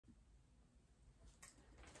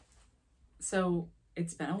So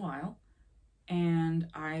it's been a while, and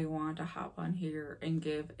I want to hop on here and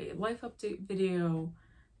give a life update video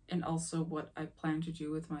and also what I plan to do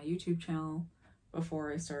with my YouTube channel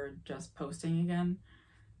before I start just posting again.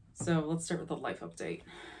 So let's start with the life update.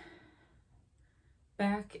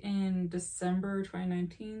 Back in December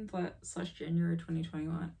 2019 / January 2020,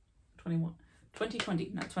 not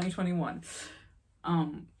 2021,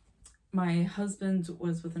 my husband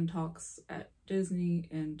was within talks at Disney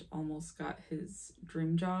and almost got his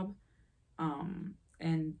dream job.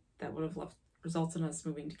 And that would have resulted in us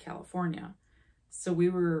moving to California. So we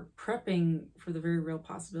were prepping for the very real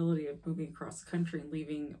possibility of moving across the country and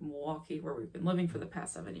leaving Milwaukee, where we've been living for the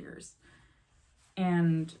past 7 years.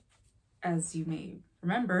 And as you may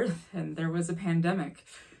remember, then there was a pandemic.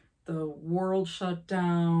 The world shut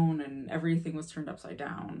down and everything was turned upside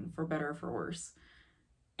down, for better or for worse.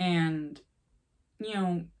 And, you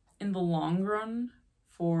know, in the long run,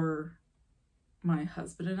 for my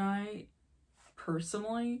husband and I,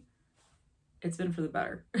 personally, it's been for the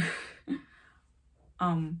better.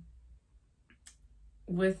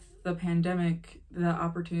 With the pandemic, the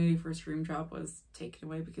opportunity for a dream job was taken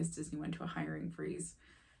away because Disney went to a hiring freeze.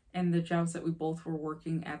 And the jobs that we both were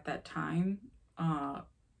working at that time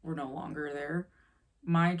were no longer there.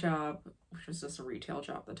 My job, which was just a retail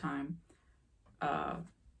job at the time,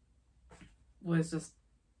 was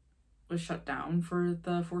shut down for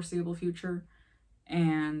the foreseeable future.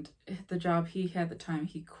 And the job he had at the time,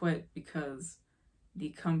 he quit because the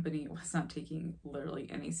company was not taking literally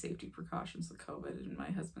any safety precautions with COVID. And my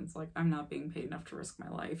husband's like, I'm not being paid enough to risk my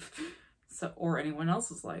life, or anyone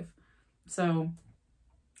else's life. So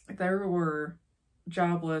there were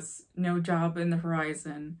jobless, no job in the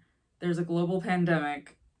horizon. There's a global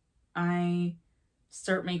pandemic. I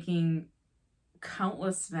start making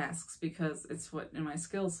countless masks because it's what in my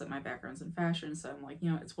skill set, my background's in fashion. So I'm like,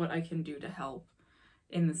 it's what I can do to help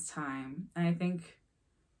in this time. And I think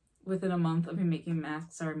within a month of me making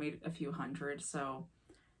masks, I made a few hundred. So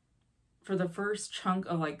for the first chunk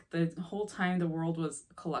of the whole time the world was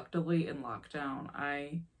collectively in lockdown,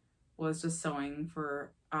 I was just sewing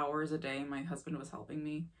for hours a day. My husband was helping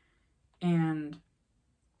me.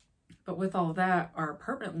 But with all that, our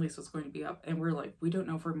apartment lease was going to be up, and we're like, we don't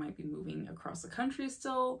know if we might be moving across the country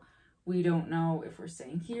still. We don't know if we're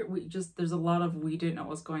staying here. There's a lot of, we didn't know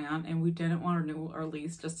what was going on, and we didn't want to renew our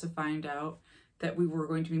lease just to find out that we were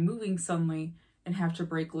going to be moving suddenly and have to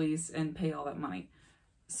break lease and pay all that money.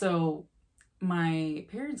 So my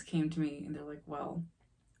parents came to me and they're like, well,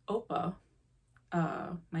 Opa,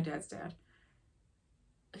 my dad's dad,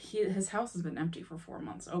 his house has been empty for 4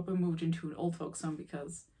 months. Opa moved into an old folks home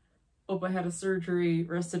because Opa had a surgery,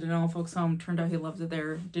 rested in an old folks home. Turned out he loved it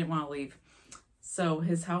there, didn't want to leave. So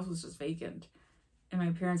his house was just vacant. And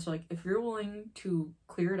my parents were like, if you're willing to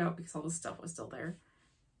clear it out, because all this stuff was still there,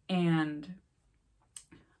 and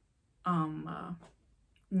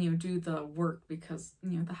do the work, because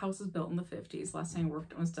the house was built in the 50s. Last time I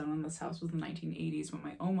worked was done on this house was in the 1980s when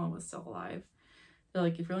my Oma was still alive. They're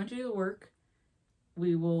like, if you're willing to do the work,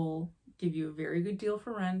 we will give you a very good deal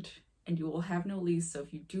for rent, and you will have no lease. So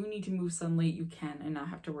if you do need to move suddenly, you can, and not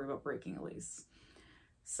have to worry about breaking a lease.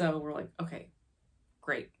 So we're like, okay,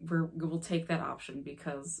 great. We'll take that option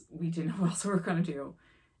because we didn't know what else we were going to do,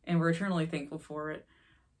 and we're eternally thankful for it.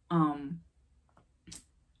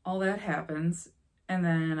 All that happens, and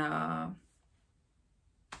then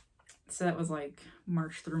so that was like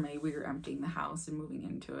March through May. We were emptying the house and moving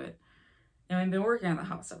into it, and we've been working on the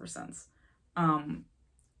house ever since.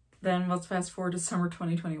 Then let's fast forward to summer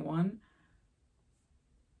 2021.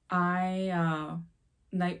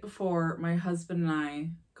 Night before, my husband and I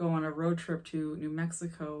go on a road trip to New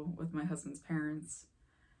Mexico with my husband's parents.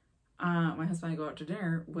 My husband and I go out to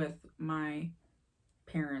dinner with my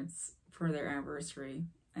parents for their anniversary.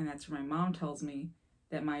 And that's where my mom tells me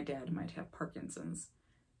that my dad might have Parkinson's.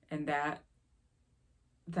 And that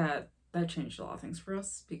changed a lot of things for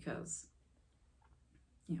us because,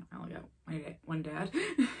 I only got one dad.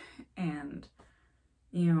 And,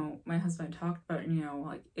 my husband talked about,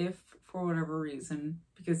 if for whatever reason,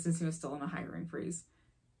 because since he was still in a hiring freeze,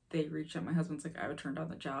 they reached out, my husband's like, I would turn down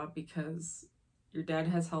the job because your dad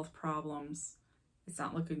has health problems. It's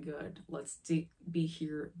not looking good. Let's be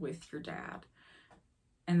here with your dad.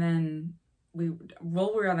 And then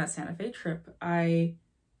while we were on that Santa Fe trip, I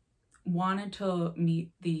wanted to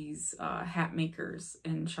meet these hat makers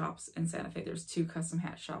in shops in Santa Fe. There's 2 custom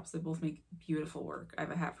hat shops. They both make beautiful work. I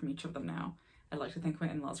have a hat from each of them now. I'd like to thank my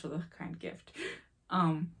in-laws for the kind gift.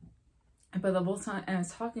 But the both time, and I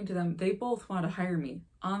was talking to them, they both want to hire me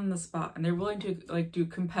on the spot, and they're willing to do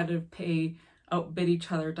competitive pay, outbid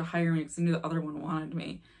each other to hire me because they knew the other one wanted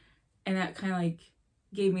me. And that kind of like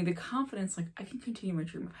gave me the confidence, like I can continue my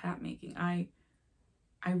dream of hat making. I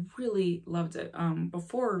really loved it.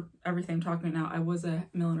 Before everything I'm talking about now, I was a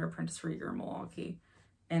milliner apprentice for a year in Milwaukee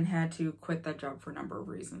and had to quit that job for a number of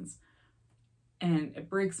reasons. And it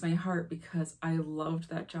breaks my heart because I loved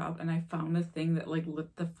that job and I found the thing that like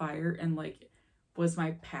lit the fire and like was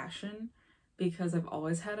my passion, because I've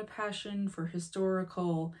always had a passion for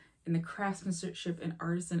historical and the craftsmanship and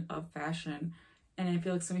artisan of fashion. And I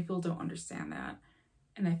feel like some people don't understand that.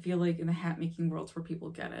 And I feel like in the hat making world's where people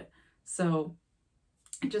get it. So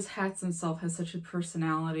just hats themselves has such a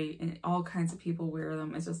personality and all kinds of people wear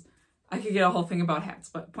them. It's just, I could get a whole thing about hats,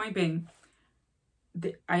 but point being,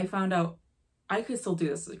 I found out I could still do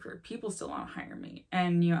this as a career. People still want to hire me.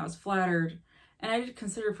 And, you know, I was flattered. And I did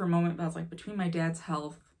consider for a moment, but I was like, between my dad's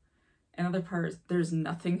health and other parts, there's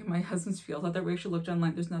nothing in my husband's field out there. We actually looked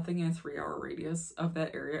online. There's nothing in a 3-hour radius of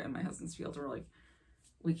that area in my husband's field. We're like,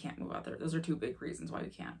 we can't move out there. Those are 2 big reasons why we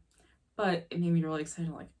can't. But it made me really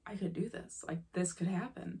excited. Like, I could do this. Like, this could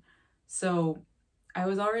happen. So I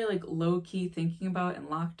was already like low-key thinking about it in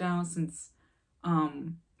lockdown, since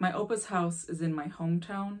my Opa's house is in my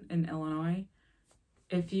hometown in Illinois.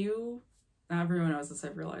 Not everyone knows this,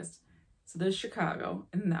 I've realized. So there's Chicago,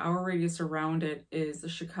 and the hour radius around it is the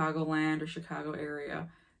Chicagoland or Chicago area.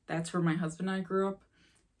 That's where my husband and I grew up.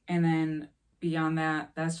 And then beyond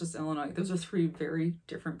that, that's just Illinois. Those are 3 very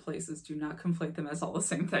different places. Do not conflate them as all the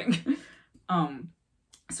same thing.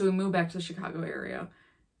 So we moved back to the Chicago area,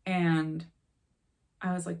 and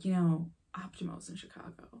I was like, you know, Optimo's in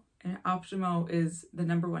Chicago. And Optimo is the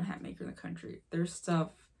 #1 hat maker in the country. Their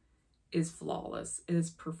stuff is flawless. It is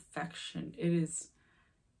perfection. It's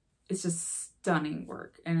just stunning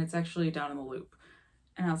work. And it's actually down in the Loop.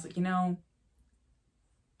 And I was like, you know,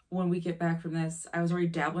 when we get back from this, I was already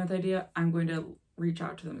dabbling with the idea. I'm going to reach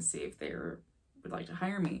out to them and see if they would like to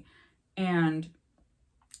hire me. And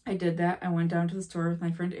I did that. I went down to the store with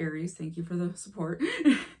my friend Aries. Thank you for the support.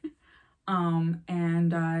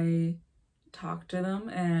 And I talked to them,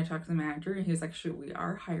 and I talked to the manager, and he was like, shoot, we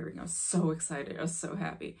are hiring. I was so excited. I was so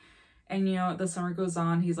happy. And, you know, the summer goes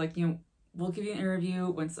on. He's like, you know, we'll give you an interview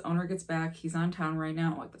once the owner gets back. He's on town right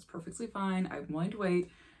now. I'm like, that's perfectly fine. I'm willing to wait.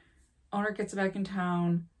 Owner gets back in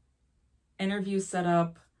town. Interview set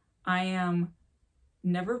up. I am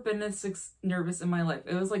never been this nervous in my life.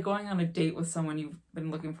 It was like going on a date with someone you've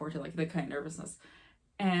been looking forward to, like that kind of nervousness.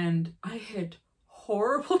 And I hit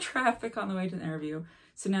horrible traffic on the way to the interview.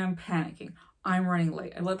 So now I'm panicking. I'm running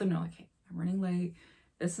late. I let them know, like, hey, I'm running late,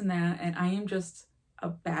 this and that. And I am just a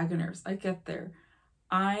bag of nerves. I get there.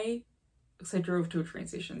 Because I drove to a train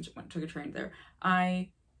station, took a train there. I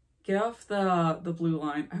get off the blue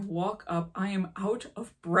line. I walk up. I am out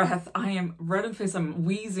of breath. I am red in the face. I'm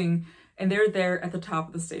wheezing. And they're there at the top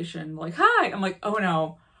of the station. Like, hi. I'm like, oh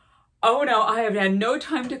no. Oh no. I have had no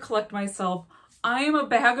time to collect myself. I am a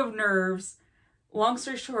bag of nerves. Long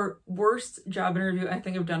story short, worst job interview I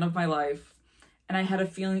think I've done of my life. And I had a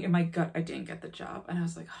feeling in my gut I didn't get the job. And I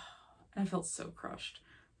was like, oh, and I felt so crushed.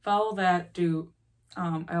 Follow that,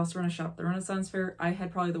 I also run a shop at the Renaissance Fair. I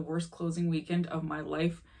had probably the worst closing weekend of my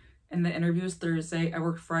life. And the interview was Thursday. I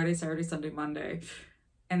worked Friday, Saturday, Sunday, Monday.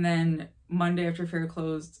 And then Monday after fair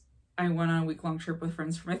closed, I went on a week-long trip with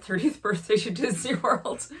friends for my 30th birthday to Disney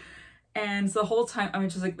World. And so the whole time, I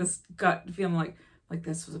was just like this gut feeling like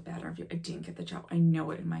this was a bad interview. I didn't get the job. I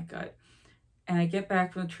know it in my gut. And I get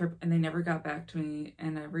back from the trip and they never got back to me.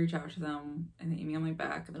 And I reach out to them and they email me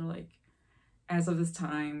back and they're like, as of this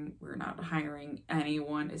time, we're not hiring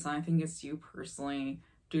anyone. It's not anything against you personally.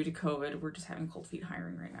 Due to COVID, we're just having cold feet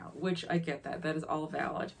hiring right now, which I get that. That is all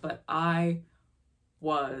valid. But I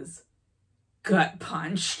was gut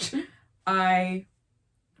punched. I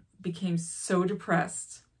became so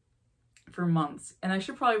depressed for months. And I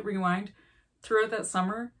should probably rewind. Throughout that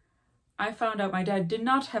summer, I found out my dad did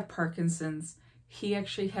not have Parkinson's. He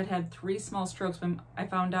actually had 3 small strokes. When I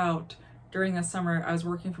found out during the summer, I was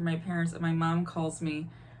working for my parents, and my mom calls me.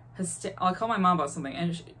 I'll call my mom about something,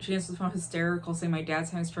 and she answers the phone hysterical, saying my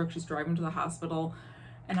dad's having a stroke. She's driving to the hospital.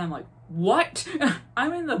 And I'm like, what?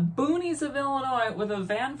 I'm in the boonies of Illinois with a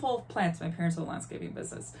van full of plants. My parents have a landscaping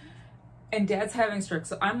business. And dad's having a stroke.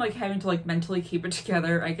 So I'm like having to like mentally keep it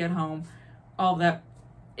together. I get home, all that.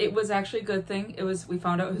 It was actually a good thing. We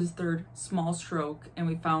found out it was his 3rd small stroke, and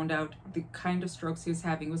we found out the kind of strokes he was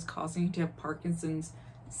having was causing him to have Parkinson's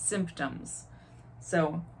symptoms.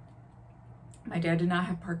 So my dad did not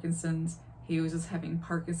have Parkinson's. He was just having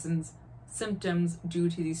Parkinson's symptoms due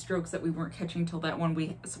to these strokes that we weren't catching till that one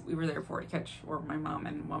we were there for to catch, or my mom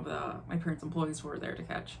and one of my parents' employees were there to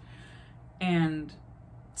catch. And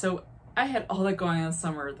so I had all that going on this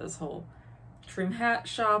summer, this whole trim hat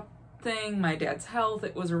shop, thing. My dad's health,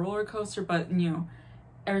 it was a roller coaster, but you know,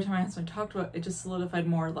 every time my husband talked about it, it just solidified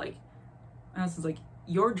more. Like, my husband's like,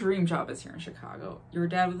 your dream job is here in Chicago. Your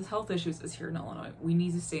dad with his health issues is here in Illinois. We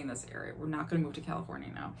need to stay in this area. We're not going to move to California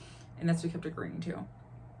now. And that's what we kept agreeing to.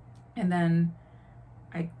 And then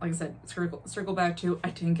like I said, circle back to, I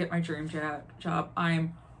didn't get my dream job.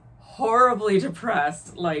 I'm horribly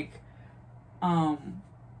depressed. Like,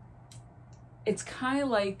 it's kind of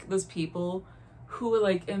like those people who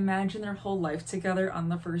like imagine their whole life together on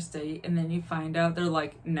the first date, and then you find out they're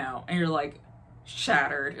like, no, and you're like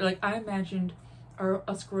shattered. You're like, I imagined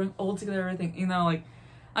us growing old together, everything, you know, like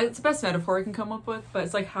it's the best metaphor I can come up with, but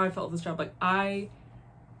it's like how I felt with this job. Like, I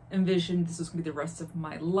envisioned this was gonna be the rest of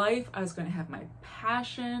my life. I was gonna have my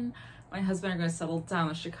passion. My husband and I are gonna settle down in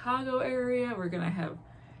the Chicago area. We're gonna have,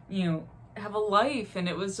 you know, have a life, and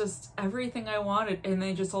it was just everything I wanted, and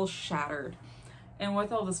they just all shattered. And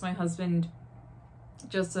with all this, my husband,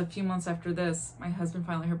 just a few months after this, my husband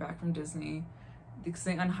finally heard back from Disney because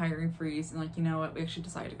they on hiring freeze, and like, you know what, we actually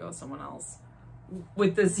decided to go with someone else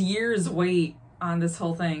with this year's wait on this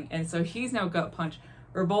whole thing. And so he's now gut punched.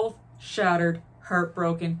 We're both shattered,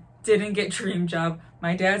 heartbroken, didn't get dream job.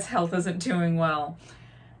 My dad's health isn't doing well.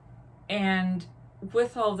 And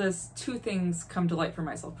with all this, two things come to light for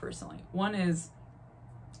myself personally. One is,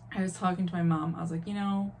 I was talking to my mom. I was like, you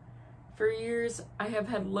know, for years, I have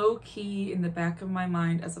had low-key in the back of my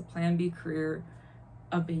mind as a plan B career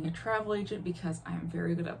of being a travel agent, because I'm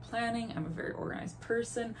very good at planning. I'm a very organized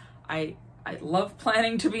person. I love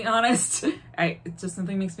planning, to be honest. It's just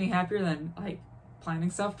something makes me happier than like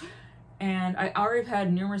planning stuff. And I already have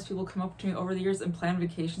had numerous people come up to me over the years and plan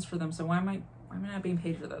vacations for them. So why am I not being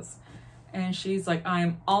paid for this? And she's like,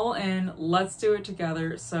 I'm all in, let's do it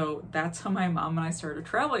together. So that's how my mom and I started a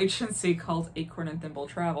travel agency called Acorn and Thimble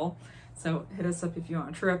Travel. So hit us up if you want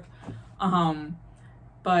a trip.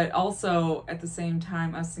 But also at the same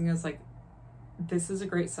time, I was thinking, I was like, this is a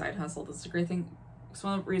great side hustle. This is a great thing. So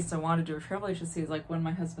one of the reasons I wanted to do a travel agency is like, when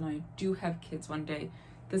my husband and I do have kids one day,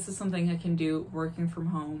 this is something I can do working from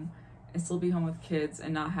home and still be home with kids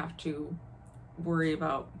and not have to worry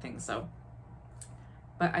about things. So,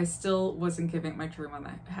 but I still wasn't giving my dream on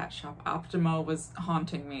that hat shop. Optimo was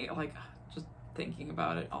haunting me, like just thinking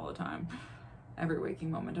about it all the time, every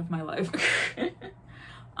waking moment of my life.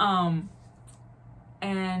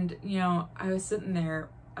 And you know, I was sitting there,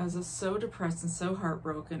 I was just so depressed and so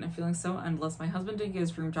heartbroken and feeling so endless. My husband didn't get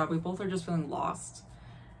his dream job. We both are just feeling lost.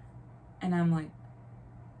 And I'm like,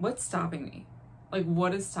 what's stopping me? Like,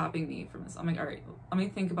 what is stopping me from this? I'm like, all right, let me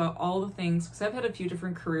think about all the things, because I've had a few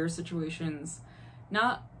different career situations,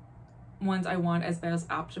 not ones I want as bad as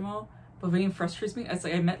Optimo, but what frustrates me is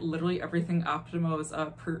like, I met literally everything Optimo's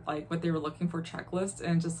like what they were looking for checklist,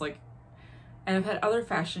 and just like, and I've had other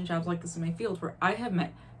fashion jobs like this in my field where I have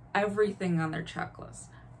met everything on their checklist.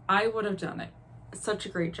 I would have done it. Such a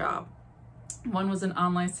great job. One was an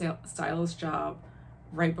online stylist job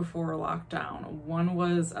right before lockdown. One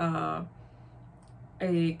was a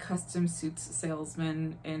custom suits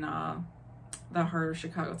salesman in the heart of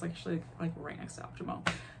Chicago. It's actually like right next to Optimo.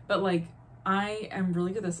 But like, I am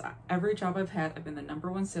really good at this. Every job I've had, I've been the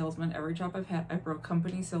 #1 salesman. Every job I've had, I broke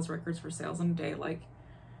company sales records for sales in a day. Like,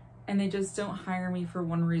 and they just don't hire me for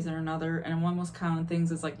one reason or another. And one of the most common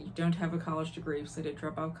things is like, you don't have a college degree, because I did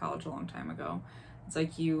drop out of college a long time ago. It's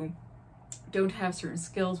like, you don't have certain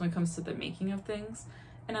skills when it comes to the making of things.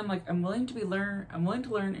 And I'm like, I'm willing to learn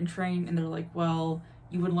and train. And they're like, well,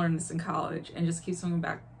 you would learn this in college, and just keep circling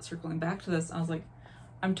back to this. And I was like,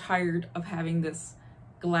 I'm tired of having this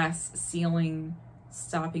glass ceiling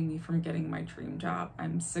stopping me from getting my dream job.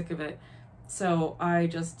 I'm sick of it. So I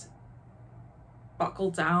just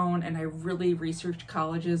buckled down, and I really researched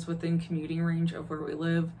colleges within commuting range of where we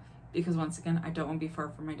live, because once again, I don't want to be far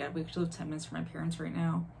from my dad. We actually live 10 minutes from my parents right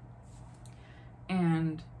now.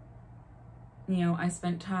 And you know, I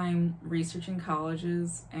spent time researching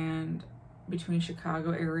colleges and between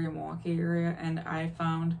Chicago area and Milwaukee area, and I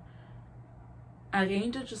found I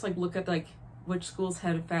aimed to just like look at like which schools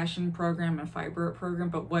had a fashion program and fiber art program,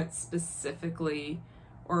 but what specifically,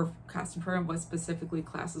 or costume program, what specifically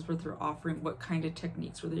classes were they offering, what kind of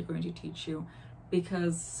techniques were they going to teach you,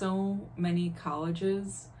 because so many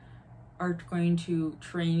colleges are going to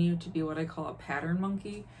train you to be what I call a pattern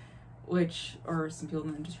monkey, which, or some people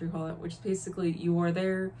in the industry call it, which is basically you are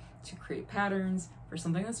there to create patterns for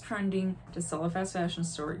something that's trending, to sell a fast fashion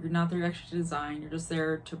store. You're not there actually to design, you're just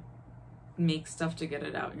there to make stuff to get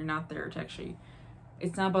it out. You're not there to actually,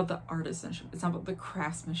 it's not about the artisanship, it's not about the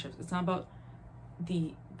craftsmanship, it's not about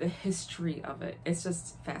the history of it. It's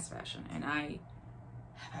just fast fashion, and I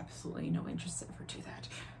have absolutely no interest to ever do that.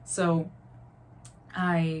 So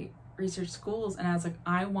I research schools, and I was like,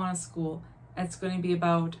 I want a school that's going to be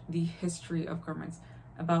about the history of garments,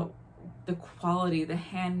 about the quality, the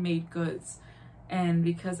handmade goods. And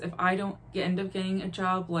because if I don't end up getting a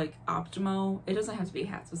job like Optimo, it doesn't have to be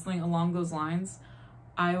hats, but something along those lines,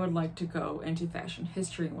 I would like to go into fashion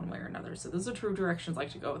history in one way or another. So those are two directions I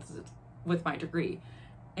like to go with my degree.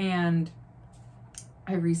 And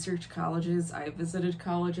I researched colleges, I visited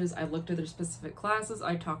colleges, I looked at their specific classes,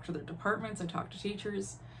 I talked to their departments, I talked to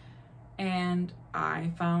teachers, and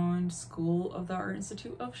I found School of the Art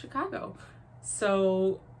Institute of Chicago.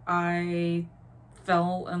 So I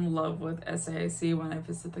fell in love with SAIC when I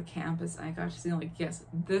visited the campus. I got to see, like, yes,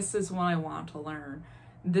 this is what I want to learn.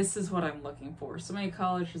 This is what I'm looking for. So many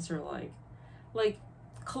colleges are like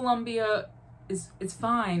Columbia it's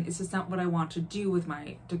fine. It's just not what I want to do with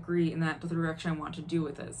my degree, and not the direction I want to do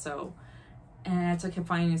with it. So, and so I kept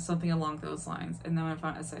finding something along those lines. And then when I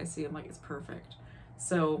found SAIC, I'm like, it's perfect.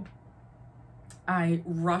 So I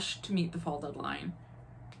rushed to meet the fall deadline,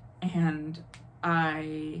 and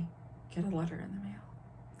I get a letter in the mail,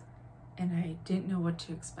 and I didn't know what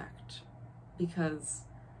to expect because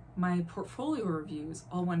my portfolio reviews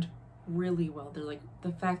all went really well. They're like,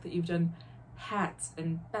 the fact that you've done hats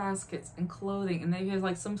and baskets and clothing, and they have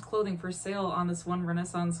like some clothing for sale on this one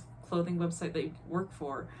Renaissance clothing website that you work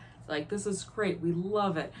for. Like, this is great, we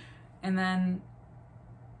love it. And then,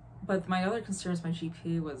 but my other concern is my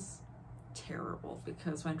GPA was terrible,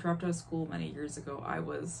 because when I dropped out of school many years ago, I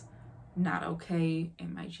was not okay,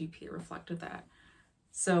 and my GPA reflected that.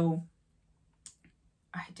 So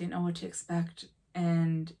I didn't know what to expect,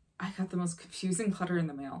 and I got the most confusing letter in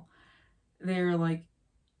the mail. They're like,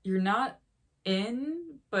 you're not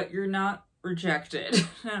in, but you're not rejected.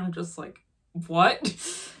 And I'm just like, what?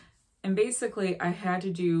 And basically I had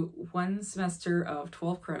to do one semester of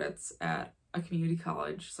 12 credits at a community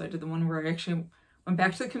college. So I did the one where I actually went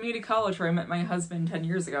back to the community college where I met my husband 10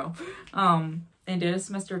 years ago, and did a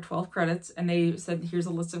semester of 12 credits. And they said, here's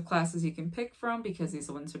a list of classes you can pick from, because these are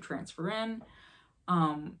the ones who transfer in.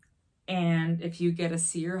 And if you get a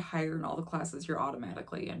C or higher in all the classes, you're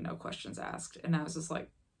automatically in, no questions asked. And I was just like,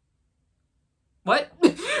 what?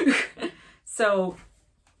 So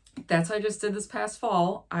that's what I just did this past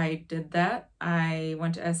fall. I did that. I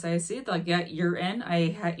went to SIC. They're like, yeah, you're in.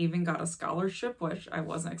 I even got a scholarship, which I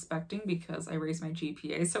wasn't expecting because I raised my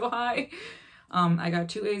GPA so high. I got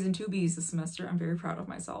 2 A's and 2 B's this semester. I'm very proud of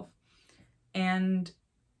myself. And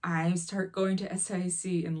I start going to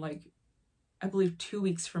SIC in, like, I believe 2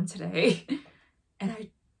 weeks from today.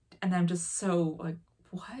 And I'm just so like,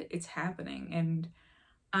 what? It's happening. And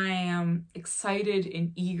I am excited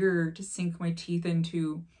and eager to sink my teeth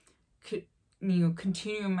into,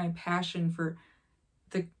 continuing my passion for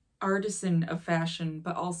the artisan of fashion,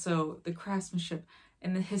 but also the craftsmanship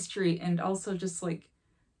and the history, and also just like,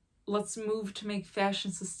 let's move to make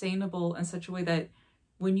fashion sustainable in such a way that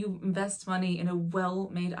when you invest money in a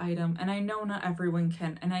well-made item, and I know not everyone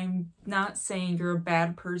can, and I'm not saying you're a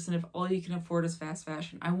bad person if all you can afford is fast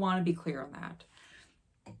fashion. I want to be clear on that.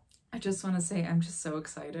 I just want to say I'm just so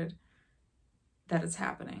excited that it's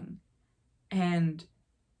happening. And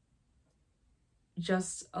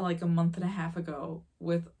just like a month and a half ago,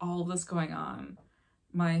 with all of this going on,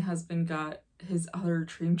 my husband got his other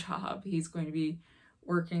dream job. He's going to be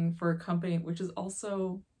working for a company which is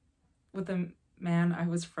also with a man I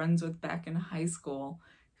was friends with back in high school,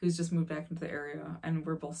 who's just moved back into the area. And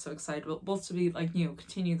we're both so excited, both to be like,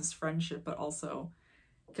 continue this friendship, but also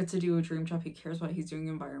get to do a dream job. He cares about. He's doing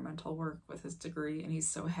environmental work with his degree, and he's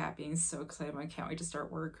so happy. He's so excited. I can't wait to start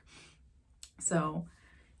work. So,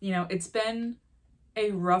 it's been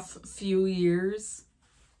a rough few years,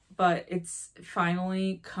 but it's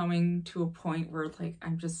finally coming to a point where, like,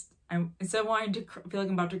 I'm instead of wanting to feel like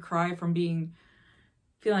I'm about to cry from feeling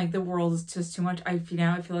like the world is just too much, I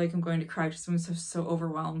feel like I'm going to cry just because I'm so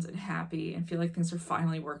overwhelmed and happy, and feel like things are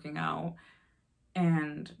finally working out.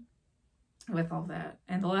 And with all that,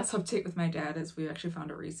 and the last update with my dad is we actually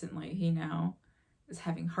found out recently he now is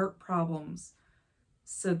having heart problems.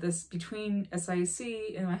 So this, between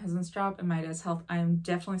SIC and my husband's job and my dad's health, I am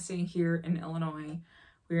definitely staying here in Illinois.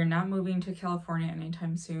 We are not moving to California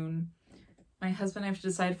anytime soon. My husband and I have to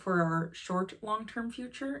decide for our short long-term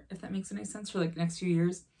future, if that makes any sense, for like the next few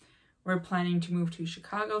years. We're planning to move to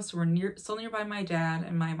Chicago, so we're still nearby my dad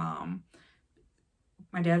and my mom.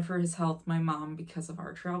 My dad for his health, my mom because of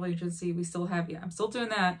our travel agency. We still have, I'm still doing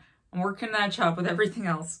that. I'm working that job with everything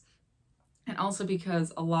else. And also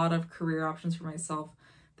because a lot of career options for myself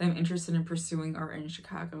that I'm interested in pursuing are in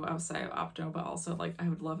Chicago outside of Opto, but also like I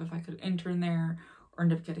would love if I could intern there or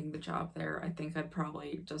end up getting the job there. I think I'd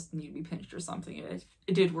probably just need to be pinched or something. It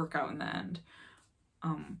did work out in the end.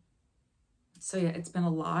 So yeah, it's been a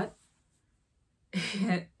lot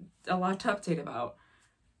to update about,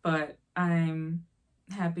 but I'm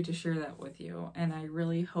happy to share that with you, and I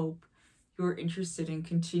really hope you're interested in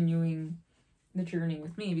continuing the journey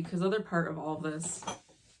with me, because the other part of all this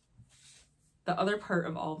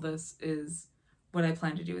is what I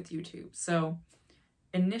plan to do with YouTube. So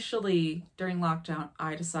initially during lockdown,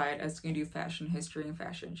 I decided I was going to do fashion history and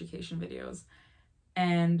fashion education videos,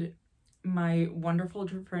 and my wonderful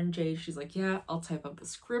friend Jay, she's like, yeah, I'll type up the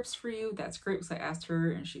scripts for you. That's great, because I asked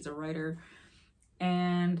her, and she's a writer.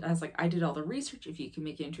 And I was like, I did all the research. If you can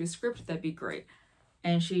make it into a script, that'd be great.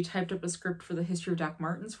 And she typed up a script for the history of Doc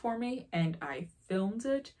Martens for me, and I filmed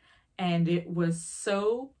it, and it was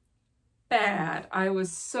so bad. I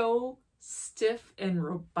was so stiff and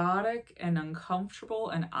robotic and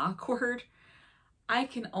uncomfortable and awkward. I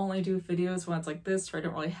can only do videos when it's like this, where I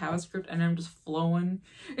don't really have a script and I'm just flowing.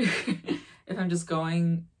 If I'm just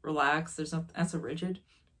going relaxed, there's nothing that's so rigid.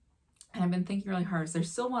 And I've been thinking really hard, so I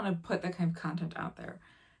still want to put that kind of content out there.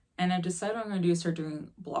 And I've decided what I'm going to do is start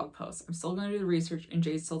doing blog posts. I'm still going to do the research, and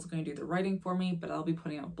Jay's still going to do the writing for me, but I'll be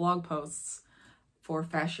putting out blog posts for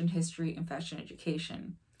fashion history and fashion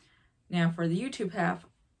education. Now, for the YouTube half,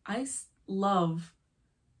 I love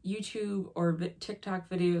YouTube or TikTok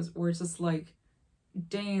videos where it's just like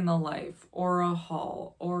day in the life, or a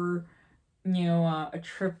haul, or a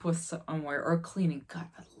trip with somewhere, or cleaning. God,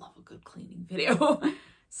 I love a good cleaning video.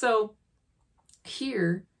 So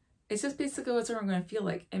here, it's just basically what I'm going to feel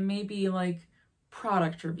like. It may be like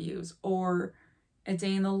product reviews, or a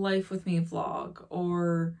day in the life with me vlog,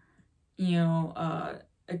 or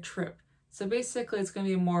a trip. So basically it's going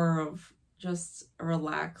to be more of just a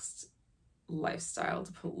relaxed lifestyle,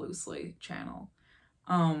 to put loosely, channel.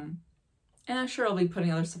 And I'm sure I'll be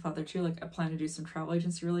putting other stuff out there too. Like I plan to do some travel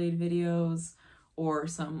agency related videos, or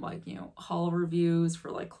some haul reviews for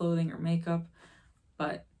like clothing or makeup.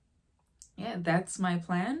 But yeah, that's my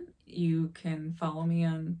plan. You can follow me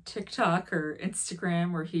on TikTok or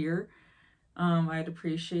Instagram or here. I'd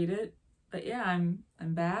appreciate it. But yeah, I'm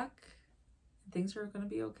back. Things are gonna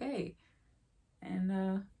be okay.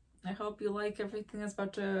 And I hope you like everything that's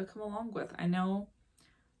about to come along with. I know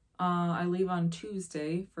I leave on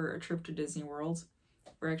Tuesday for a trip to Disney World.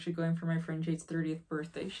 We're actually going for my friend Jade's 30th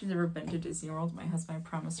birthday. She's never been to Disney World. My husband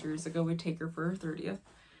promised years ago we'd take her for her 30th.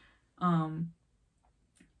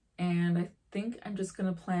 And I think I'm just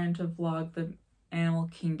gonna plan to vlog the Animal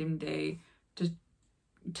Kingdom day to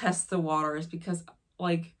test the waters, because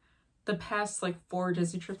like the past 4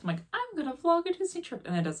 Disney trips, I'm like, I'm gonna vlog a Disney trip,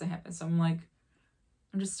 and that doesn't happen. So I'm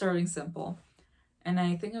just starting simple. And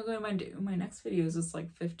I think I'm going to do my next video is just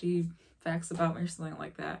 50 facts about me or something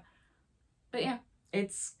like that. But yeah,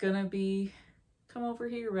 it's gonna be, come over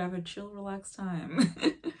here, have a chill, relaxed time.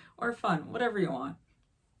 Or fun, whatever you want.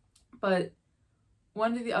 But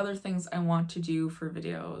one of the other things I want to do for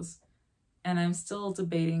videos, and I'm still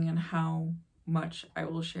debating on how much I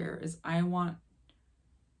will share, is I want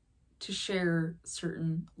to share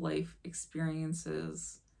certain life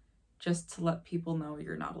experiences just to let people know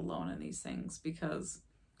you're not alone in these things, because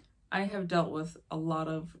I have dealt with a lot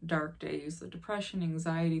of dark days of depression,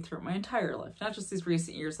 anxiety throughout my entire life, not just these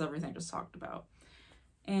recent years, everything I just talked about.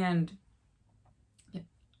 And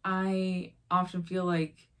I often feel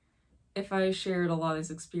like if I shared a lot of these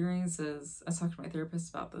experiences, I talked to my therapist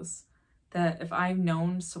about this, that if I've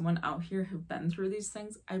known someone out here who've been through these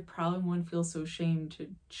things, I probably wouldn't feel so ashamed to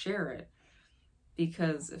share it.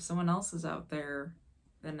 Because if someone else is out there,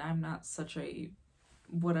 then I'm not such a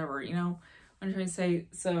whatever, what I'm trying to say.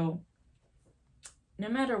 So no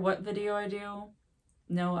matter what video I do,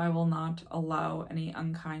 no, I will not allow any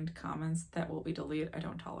unkind comments that will be deleted. I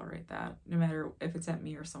don't tolerate that, no matter if it's at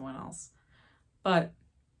me or someone else. But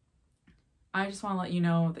I just want to let you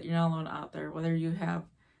know that you're not alone out there, whether you have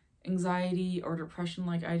anxiety or depression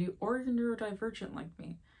like I do, or you're neurodivergent like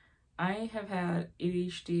me. I have had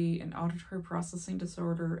ADHD and auditory processing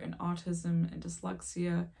disorder and autism and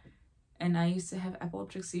dyslexia, and I used to have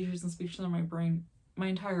epileptic seizures and speech in my brain my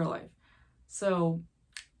entire life. So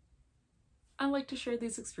I like to share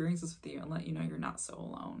these experiences with you and let you know you're not so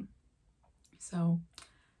alone. So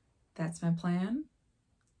that's my plan,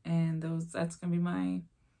 and that's gonna be my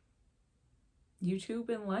YouTube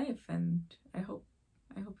and life, and I hope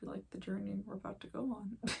you like the journey we're about to go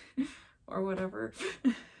on. Or whatever.